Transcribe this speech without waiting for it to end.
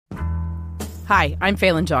Hi, I'm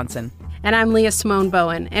Phelan Johnson. And I'm Leah Simone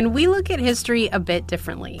Bowen, and we look at history a bit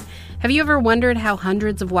differently. Have you ever wondered how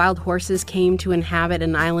hundreds of wild horses came to inhabit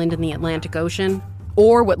an island in the Atlantic Ocean?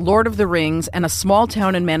 Or what Lord of the Rings and a small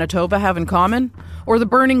town in Manitoba have in common? Or the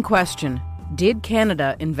burning question, did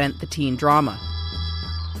Canada invent the teen drama?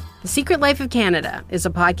 The Secret Life of Canada is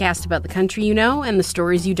a podcast about the country you know and the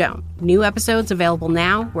stories you don't. New episodes available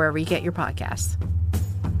now wherever you get your podcasts.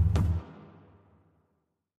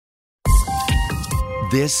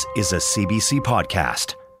 This is a CBC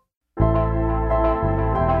podcast.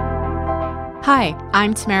 Hi,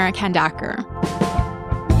 I'm Tamara Kandaker.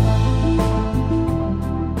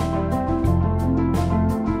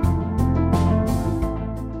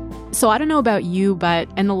 So I don't know about you, but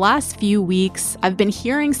in the last few weeks, I've been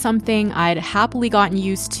hearing something I'd happily gotten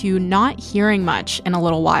used to not hearing much in a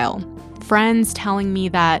little while. Friends telling me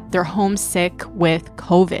that they're homesick with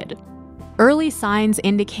COVID. Early signs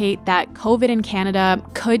indicate that COVID in Canada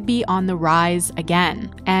could be on the rise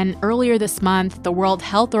again. And earlier this month, the World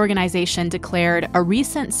Health Organization declared a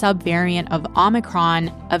recent subvariant of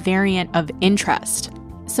Omicron a variant of interest.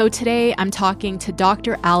 So today, I'm talking to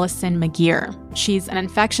Dr. Alison McGeer. She's an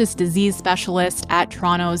infectious disease specialist at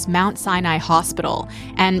Toronto's Mount Sinai Hospital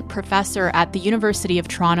and professor at the University of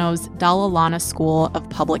Toronto's Dalla Lana School of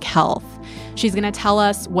Public Health. She's going to tell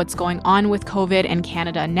us what's going on with COVID in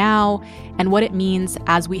Canada now and what it means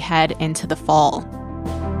as we head into the fall.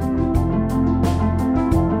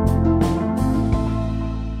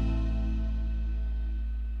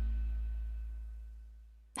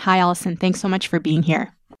 Hi, Alison. Thanks so much for being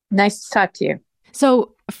here. Nice to talk to you.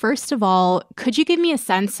 So, first of all, could you give me a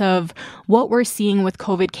sense of what we're seeing with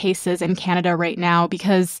COVID cases in Canada right now?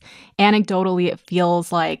 Because anecdotally, it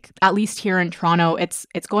feels like, at least here in Toronto, it's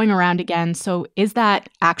going around again. So is that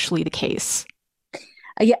actually the case?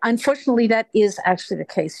 Yeah, unfortunately, that is actually the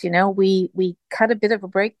case. You know, we cut a bit of a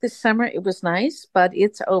break this summer. It was nice, but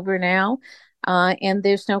it's over now. And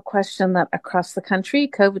there's no question that across the country,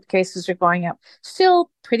 COVID cases are going up.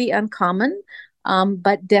 Still pretty uncommon,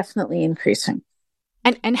 but definitely increasing.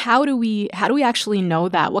 And how do we actually know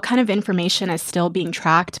that? What kind of information is still being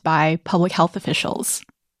tracked by public health officials?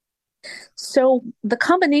 So the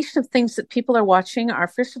combination of things that people are watching are,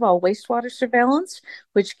 first of all, wastewater surveillance,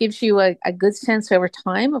 which gives you a good sense over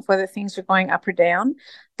time of whether things are going up or down.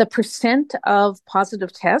 The percent of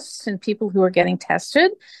positive tests and people who are getting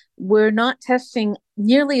tested. We're not testing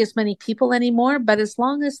nearly as many people anymore, but as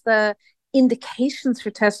long as the indications for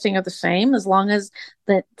testing are the same, as long as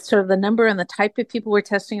the sort of the number and the type of people we're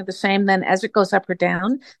testing are the same, then as it goes up or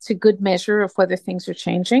down, it's a good measure of whether things are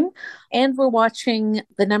changing. And we're watching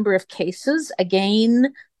the number of cases,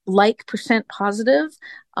 again, like percent positive,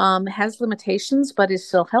 has limitations, but is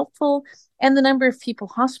still helpful, and the number of people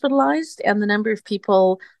hospitalized and the number of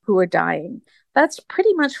people who are dying. That's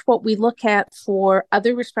pretty much what we look at for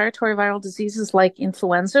other respiratory viral diseases like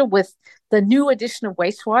influenza, with the new addition of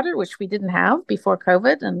wastewater, which we didn't have before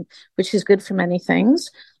COVID, and which is good for many things.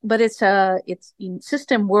 But it's a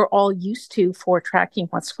system we're all used to for tracking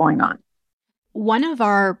what's going on. One of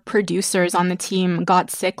our producers on the team got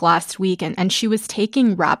sick last week, and she was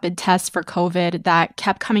taking rapid tests for COVID that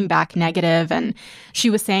kept coming back negative. And she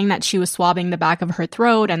was saying that she was swabbing the back of her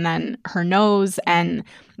throat and then her nose, and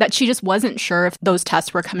that she just wasn't sure if those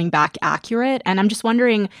tests were coming back accurate. And I'm just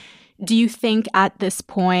wondering, do you think at this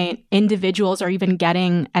point individuals are even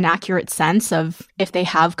getting an accurate sense of if they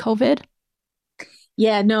have COVID?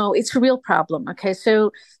 Yeah, no, it's a real problem. Okay,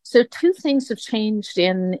 so two things have changed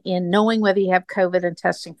in knowing whether you have COVID and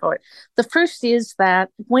testing for it. The first is that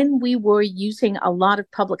when we were using a lot of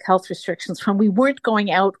public health restrictions, when we weren't going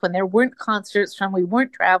out, when there weren't concerts, when we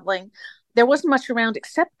weren't traveling, there wasn't much around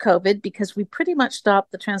except COVID, because we pretty much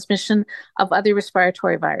stopped the transmission of other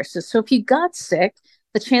respiratory viruses. So if you got sick,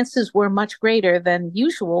 the chances were much greater than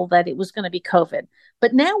usual that it was going to be COVID.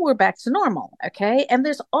 But now we're back to normal, okay? And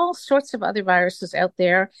there's all sorts of other viruses out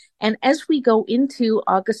there. And as we go into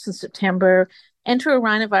August and September,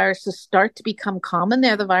 enterorhinoviruses start to become common.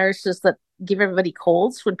 They're the viruses that give everybody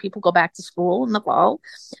colds when people go back to school in the fall.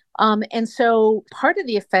 And so part of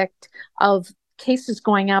the effect of cases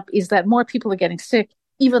going up is that more people are getting sick,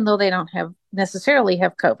 even though they don't necessarily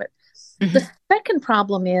have COVID. Mm-hmm. The second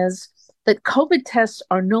problem is that COVID tests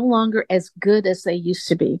are no longer as good as they used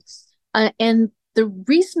to be. And the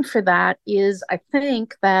reason for that is, I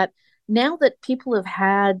think, that now that people have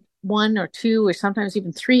had one or two or sometimes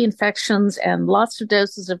even three infections and lots of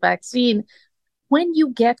doses of vaccine, when you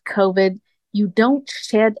get COVID, you don't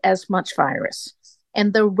shed as much virus.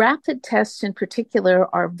 And the rapid tests in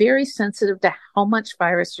particular are very sensitive to how much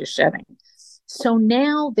virus you're shedding. So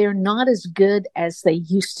now they're not as good as they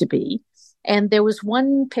used to be. And there was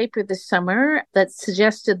one paper this summer that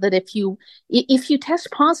suggested that if you test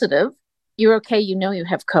positive, you're okay, you know you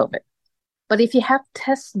have COVID. But if you have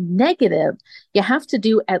test negative, you have to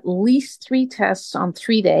do at least 3 tests on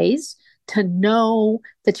 3 days to know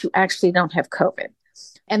that you actually don't have COVID.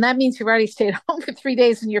 And that means you've already stayed home for 3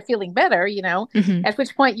 days and you're feeling better, at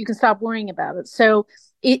which point you can stop worrying about it. So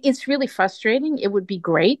it's really frustrating. It would be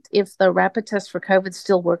great if the rapid tests for COVID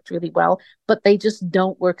still worked really well, but they just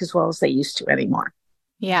don't work as well as they used to anymore.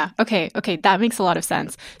 Yeah. Okay. That makes a lot of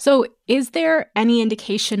sense. So is there any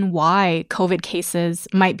indication why COVID cases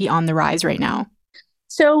might be on the rise right now?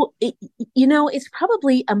 So, it's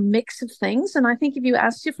probably a mix of things. And I think if you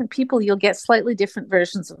ask different people, you'll get slightly different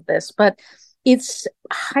versions of this. But it's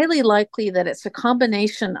highly likely that it's a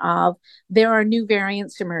combination of there are new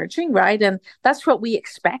variants emerging, right? And that's what we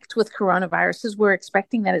expect with coronaviruses. We're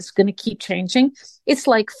expecting that it's going to keep changing. It's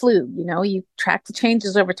like flu, you track the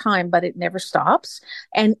changes over time, but it never stops.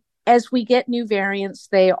 And as we get new variants,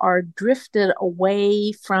 they are drifted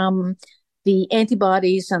away from the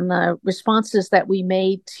antibodies and the responses that we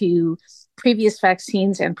made to previous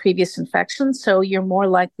vaccines and previous infections. So you're more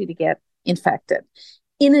likely to get infected.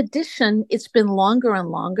 In addition, it's been longer and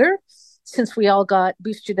longer since we all got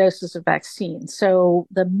booster doses of vaccine. So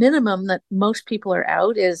the minimum that most people are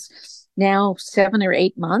out is now 7 or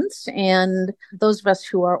 8 months. And those of us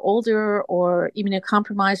who are older or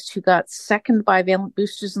immunocompromised who got second bivalent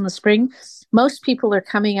boosters in the spring, most people are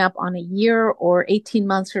coming up on a year or 18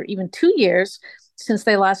 months or even 2 years since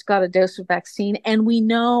they last got a dose of vaccine. And we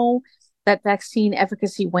know that vaccine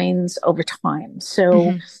efficacy wanes over time.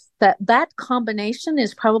 So that combination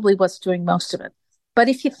is probably what's doing most of it. But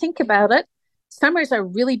if you think about it, summer is a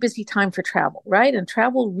really busy time for travel, right? And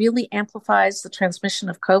travel really amplifies the transmission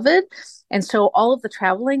of COVID. And so all of the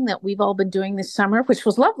traveling that we've all been doing this summer, which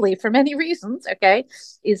was lovely for many reasons,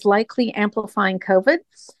 is likely amplifying COVID.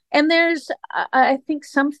 And there's, I think,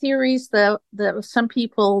 some theories, some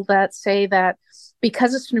people that say that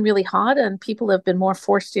because it's been really hot and people have been more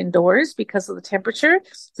forced indoors because of the temperature,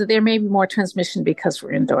 so there may be more transmission because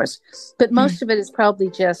we're indoors. But most of it is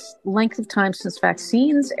probably just length of time since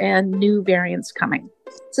vaccines and new variants coming.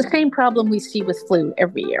 It's the same problem we see with flu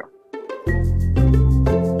every year.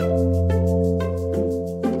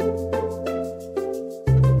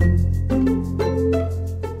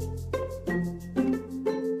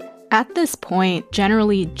 At this point,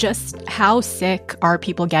 generally, just how sick are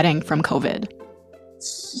people getting from COVID?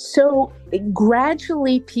 So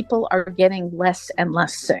gradually, people are getting less and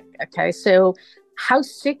less sick. Okay. So how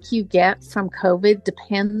sick you get from COVID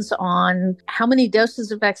depends on how many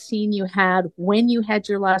doses of vaccine you had, when you had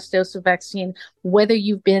your last dose of vaccine, whether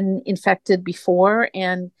you've been infected before,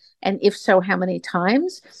 and if so, how many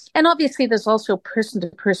times. And obviously, there's also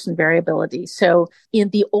person-to-person variability. So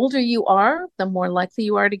the older you are, the more likely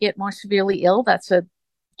you are to get more severely ill. That's a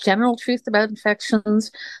general truth about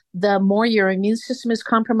infections. The more your immune system is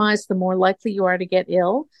compromised, the more likely you are to get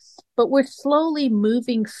ill. But we're slowly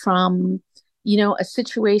moving from, a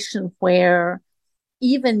situation where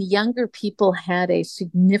even younger people had a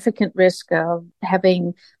significant risk of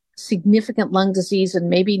having significant lung disease and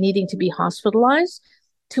maybe needing to be hospitalized,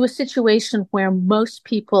 to a situation where most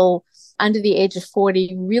people under the age of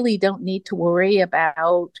 40 really don't need to worry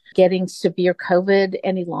about getting severe COVID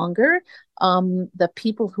any longer. The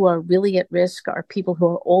people who are really at risk are people who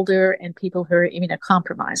are older and people who are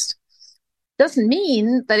immunocompromised. Doesn't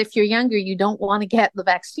mean that if you're younger, you don't want to get the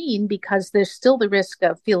vaccine, because there's still the risk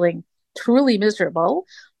of feeling truly miserable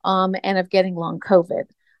and of getting long COVID.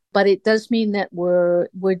 But it does mean that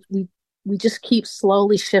we just keep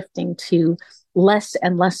slowly shifting to less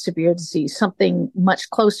and less severe disease, something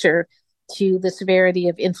much closer to the severity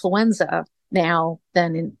of influenza now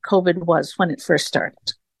than in COVID was when it first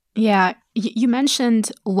started. Yeah, you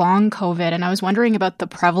mentioned long COVID, and I was wondering about the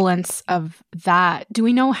prevalence of that. Do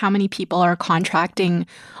we know how many people are contracting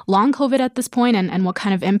long COVID at this point, and what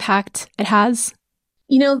kind of impact it has?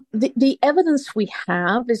 The evidence we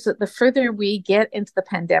have is that the further we get into the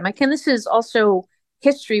pandemic, and this is also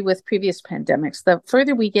history with previous pandemics, the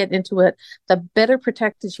further we get into it, the better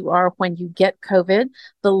protected you are when you get COVID,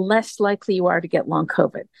 the less likely you are to get long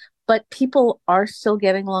COVID. But people are still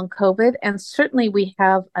getting long COVID. And certainly we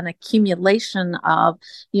have an accumulation of,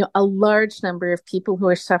 a large number of people who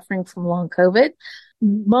are suffering from long COVID.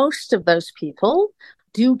 Most of those people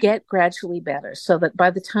do get gradually better, so that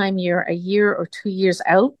by the time you're a year or 2 years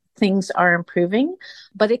out, things are improving.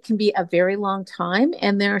 But it can be a very long time.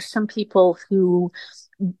 And there are some people who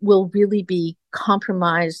will really be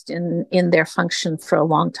compromised in their function for a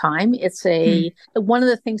long time. It's one of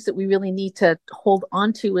the things that we really need to hold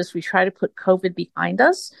on to as we try to put COVID behind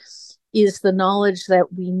us is the knowledge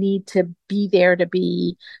that we need to be there to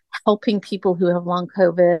be helping people who have long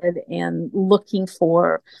COVID and looking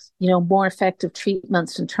for, more effective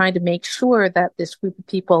treatments and trying to make sure that this group of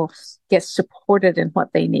people gets supported in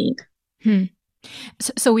what they need.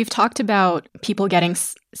 So we've talked about people getting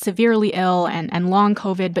severely ill and long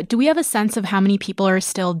COVID, but do we have a sense of how many people are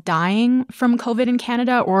still dying from COVID in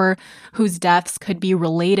Canada or whose deaths could be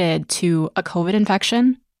related to a COVID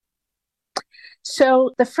infection?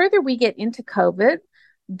 So the further we get into COVID,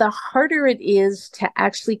 the harder it is to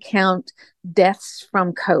actually count deaths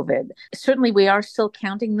from COVID. Certainly, we are still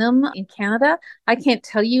counting them in Canada. I can't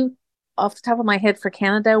tell you off the top of my head for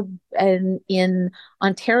Canada, and in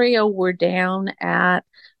Ontario, we're down at,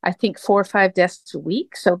 I think, 4 or 5 deaths a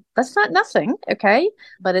week. So that's not nothing, okay?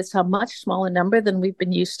 But it's a much smaller number than we've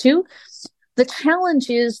been used to. The challenge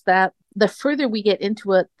is that the further we get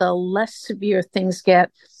into it, the less severe things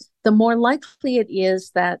get, the more likely it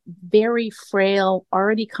is that very frail,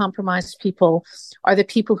 already compromised people are the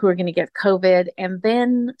people who are going to get COVID. And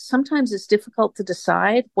then sometimes it's difficult to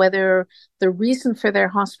decide whether the reason for their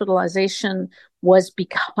hospitalization was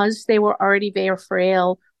because they were already very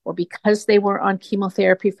frail or because they were on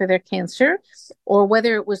chemotherapy for their cancer, or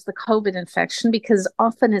whether it was the COVID infection, because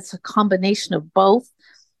often it's a combination of both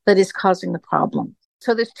that is causing the problem.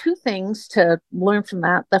 So there's two things to learn from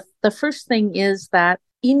that. The first thing is that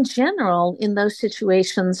in general, in those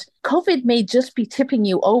situations, COVID may just be tipping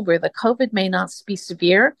you over. The COVID may not be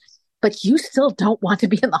severe, but you still don't want to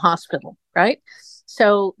be in the hospital, right?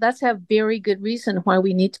 So that's a very good reason why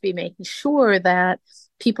we need to be making sure that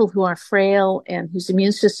people who are frail and whose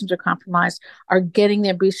immune systems are compromised are getting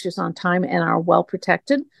their boosters on time and are well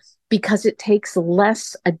protected, because it takes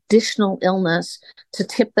less additional illness to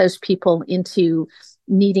tip those people into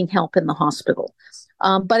needing help in the hospital.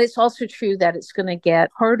 But it's also true that it's going to get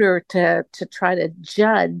harder to try to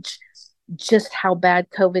judge just how bad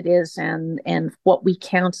COVID is and what we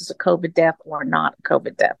count as a COVID death or not a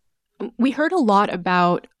COVID death. We heard a lot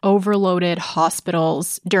about overloaded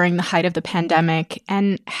hospitals during the height of the pandemic.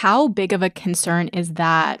 And how big of a concern is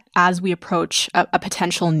that as we approach a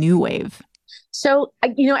potential new wave? So,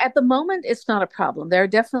 at the moment, it's not a problem. There are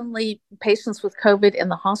definitely patients with COVID in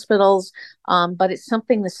the hospitals, but it's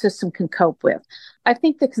something the system can cope with. I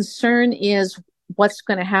think the concern is what's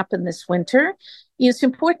going to happen this winter. It's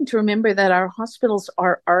important to remember that our hospitals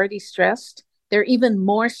are already stressed. They're even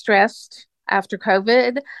more stressed after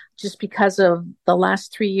COVID just because of the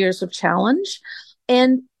last 3 years of challenge.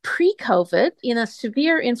 And pre-COVID, in a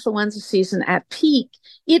severe influenza season at peak,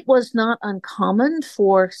 it was not uncommon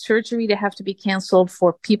for surgery to have to be canceled,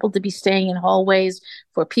 for people to be staying in hallways,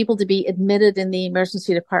 for people to be admitted in the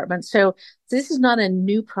emergency department. So this is not a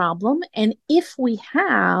new problem. And if we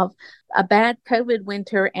have a bad COVID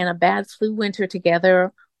winter and a bad flu winter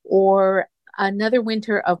together, or another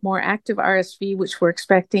winter of more active RSV, which we're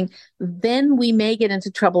expecting, then we may get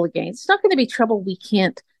into trouble again. It's not going to be trouble we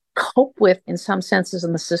can't cope with in some senses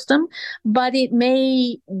in the system, but it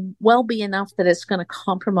may well be enough that it's going to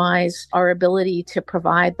compromise our ability to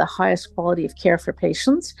provide the highest quality of care for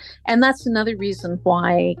patients. And that's another reason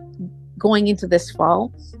why going into this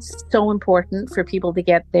fall, it's so important for people to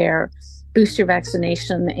get their booster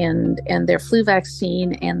vaccination and their flu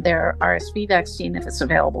vaccine and their RSV vaccine if it's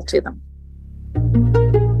available to them.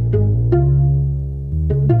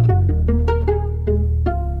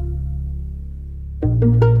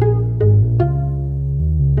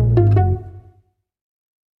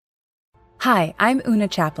 Hi, I'm Una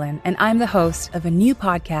Chaplin, and I'm the host of a new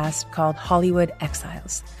podcast called Hollywood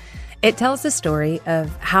Exiles. It tells the story of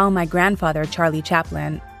how my grandfather, Charlie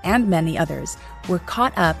Chaplin, and many others were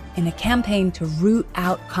caught up in a campaign to root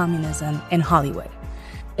out communism in Hollywood.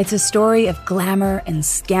 It's a story of glamour and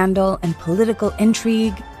scandal and political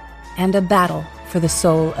intrigue and a battle for the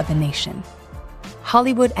soul of a nation.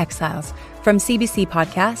 Hollywood Exiles from CBC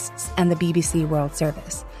Podcasts and the BBC World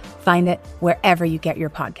Service. Find it wherever you get your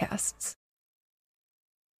podcasts.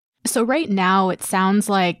 So right now, it sounds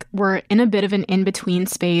like we're in a bit of an in-between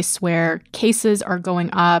space where cases are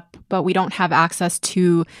going up, but we don't have access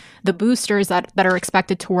to the boosters that are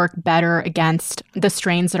expected to work better against the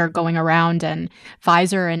strains that are going around. And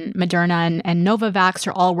Pfizer and Moderna and Novavax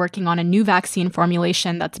are all working on a new vaccine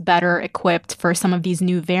formulation that's better equipped for some of these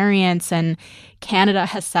new variants. And Canada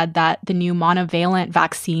has said that the new monovalent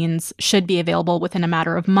vaccines should be available within a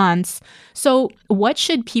matter of months. So what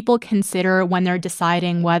should people consider when they're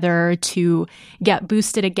deciding whether to get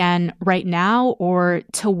boosted again right now or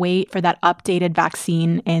to wait for that updated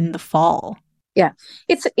vaccine in the fall? Yeah,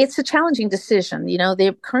 it's a challenging decision. You know,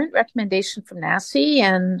 the current recommendation from NACI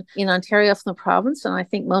and in Ontario from the province, and I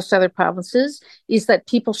think most other provinces, is that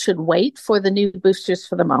people should wait for the new boosters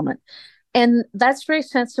for the moment. And that's very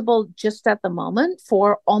sensible just at the moment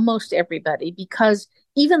for almost everybody, because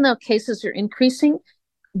even though cases are increasing,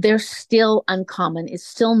 they're still uncommon. It's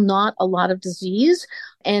still not a lot of disease,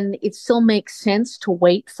 and it still makes sense to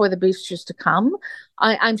wait for the boosters to come.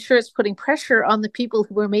 I'm sure it's putting pressure on the people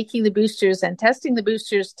who are making the boosters and testing the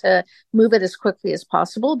boosters to move it as quickly as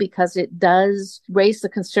possible, because it does raise the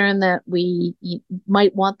concern that we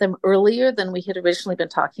might want them earlier than we had originally been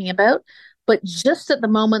talking about. But just at the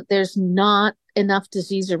moment, there's not enough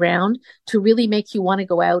disease around to really make you want to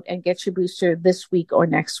go out and get your booster this week or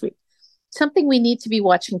next week. Something we need to be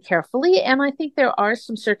watching carefully. And I think there are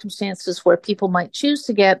some circumstances where people might choose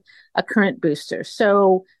to get a current booster.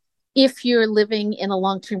 So if you're living in a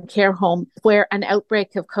long-term care home where an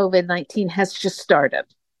outbreak of COVID-19 has just started,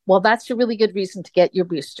 well, that's a really good reason to get your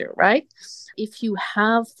booster, right? If you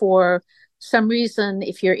have, for some reason,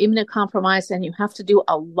 if you're immunocompromised and you have to do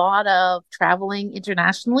a lot of traveling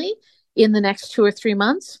internationally in the next 2 or 3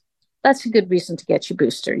 months, that's a good reason to get your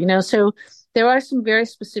booster. So there are some very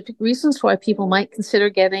specific reasons why people might consider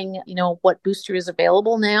getting, what booster is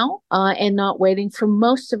available now and not waiting. For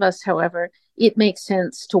most of us, however, it makes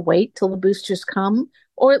sense to wait till the boosters come,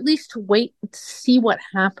 or at least to wait to see what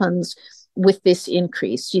happens with this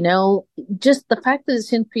increase. Just the fact that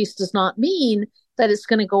it's increased does not mean that it's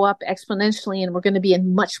going to go up exponentially and we're going to be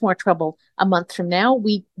in much more trouble a month from now.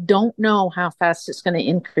 We don't know how fast it's going to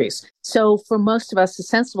increase. So for most of us, the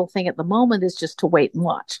sensible thing at the moment is just to wait and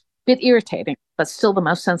watch. Bit irritating, but still the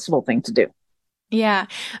most sensible thing to do. Yeah.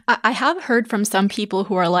 I have heard from some people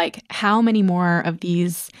who are like, how many more of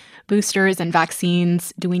these boosters and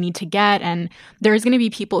vaccines do we need to get? And there's going to be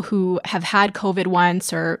people who have had COVID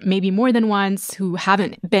once or maybe more than once, who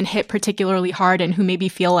haven't been hit particularly hard and who maybe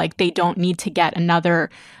feel like they don't need to get another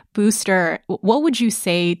booster. What would you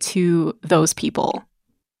say to those people?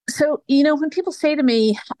 So, when people say to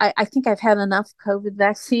me, I think I've had enough COVID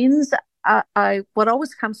vaccines, what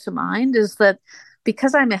always comes to mind is that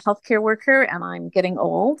because I'm a healthcare worker and I'm getting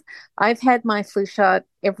old, I've had my flu shot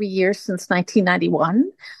every year since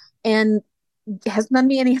 1991, and it hasn't done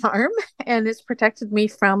me any harm, and it's protected me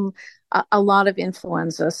from a lot of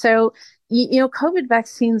influenza. So, COVID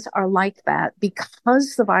vaccines are like that.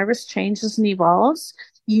 Because the virus changes and evolves,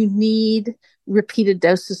 you need repeated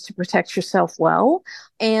doses to protect yourself well.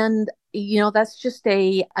 And that's just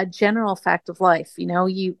a general fact of life.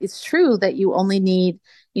 It's true that you only need,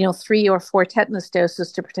 3 or 4 tetanus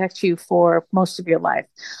doses to protect you for most of your life.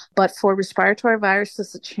 But for respiratory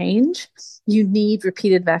viruses that change, you need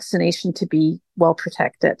repeated vaccination to be well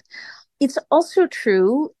protected. It's also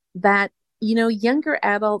true that, younger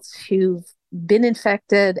adults who've been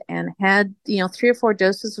infected and had, 3 or 4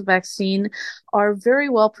 doses of vaccine are very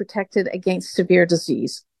well protected against severe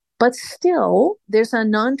disease. But still, there's a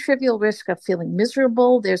non-trivial risk of feeling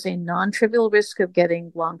miserable. There's a non-trivial risk of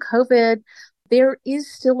getting long COVID. There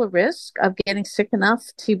is still a risk of getting sick enough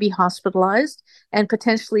to be hospitalized and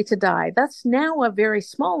potentially to die. That's now a very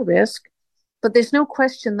small risk, but there's no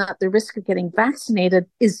question that the risk of getting vaccinated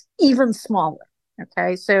is even smaller.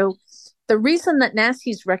 Okay, so the reason that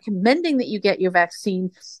NACI is recommending that you get your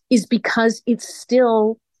vaccine is because it's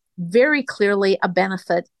still very clearly a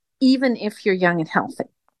benefit, even if you're young and healthy.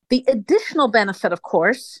 The additional benefit, of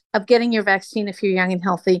course, of getting your vaccine if you're young and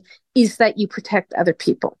healthy is that you protect other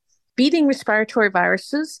people. Beating respiratory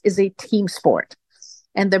viruses is a team sport.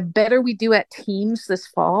 And the better we do at teams this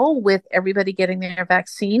fall with everybody getting their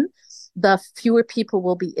vaccine, the fewer people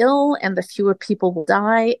will be ill and the fewer people will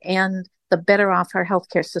die, and the better off our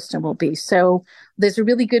healthcare system will be. So there's a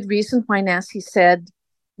really good reason why NACI said,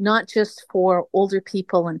 not just for older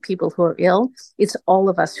people and people who are ill, it's all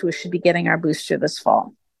of us who should be getting our booster this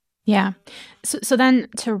fall. Yeah. So then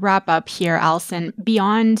to wrap up here, Alison,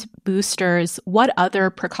 beyond boosters, what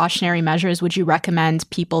other precautionary measures would you recommend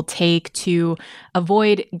people take to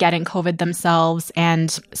avoid getting COVID themselves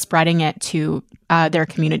and spreading it to their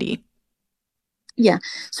community? Yeah.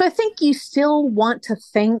 So I think you still want to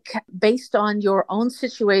think based on your own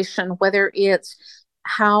situation, whether it's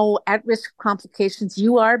how at-risk complications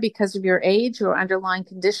you are because of your age or underlying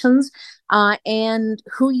conditions, and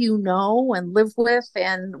who you know and live with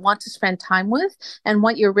and want to spend time with, and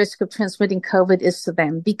what your risk of transmitting COVID is to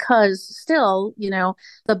them. Because still,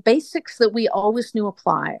 the basics that we always knew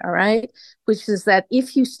apply, all right? Which is that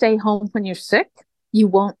if you stay home when you're sick, you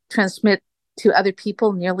won't transmit to other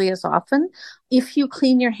people nearly as often. If you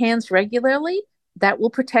clean your hands regularly, that will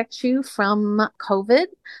protect you from COVID,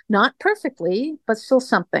 not perfectly, but still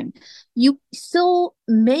something. You still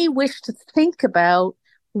may wish to think about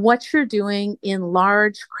what you're doing in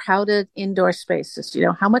large, crowded indoor spaces.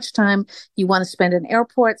 How much time you want to spend in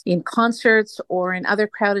airports, in concerts, or in other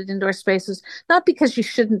crowded indoor spaces, not because you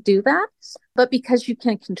shouldn't do that, but because you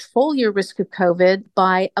can control your risk of COVID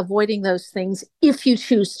by avoiding those things if you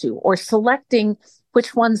choose to, or selecting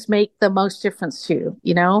which ones make the most difference to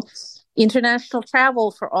you. International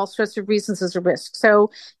travel for all sorts of reasons is a risk. So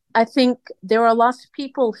I think there are lots of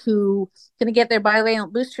people who are going to get their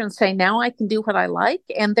bivalent booster and say, now I can do what I like,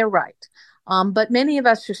 and they're right. But many of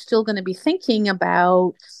us are still going to be thinking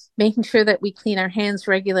about making sure that we clean our hands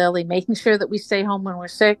regularly, making sure that we stay home when we're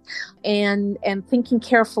sick, and thinking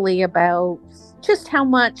carefully about just how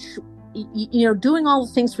much, doing all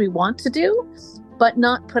the things we want to do, but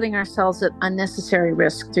not putting ourselves at unnecessary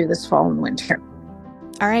risk through this fall and winter.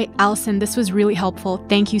 All right, Allison, this was really helpful.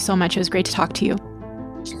 Thank you so much. It was great to talk to you.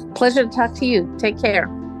 Pleasure to talk to you. Take care.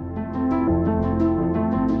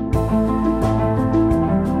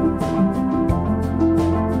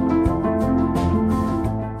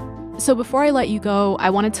 So before I let you go,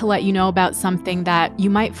 I wanted to let you know about something that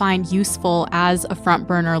you might find useful as a Front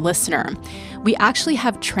Burner listener. We actually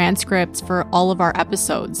have transcripts for all of our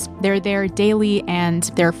episodes. They're there daily and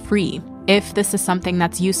they're free. If this is something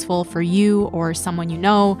that's useful for you or someone you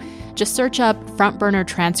know, just search up Front Burner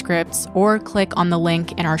transcripts or click on the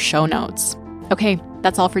link in our show notes. Okay,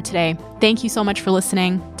 that's all for today. Thank you so much for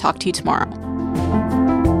listening. Talk to you tomorrow.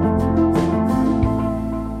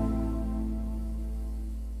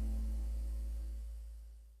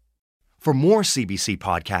 For more CBC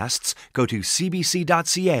podcasts, go to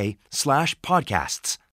cbc.ca/podcasts.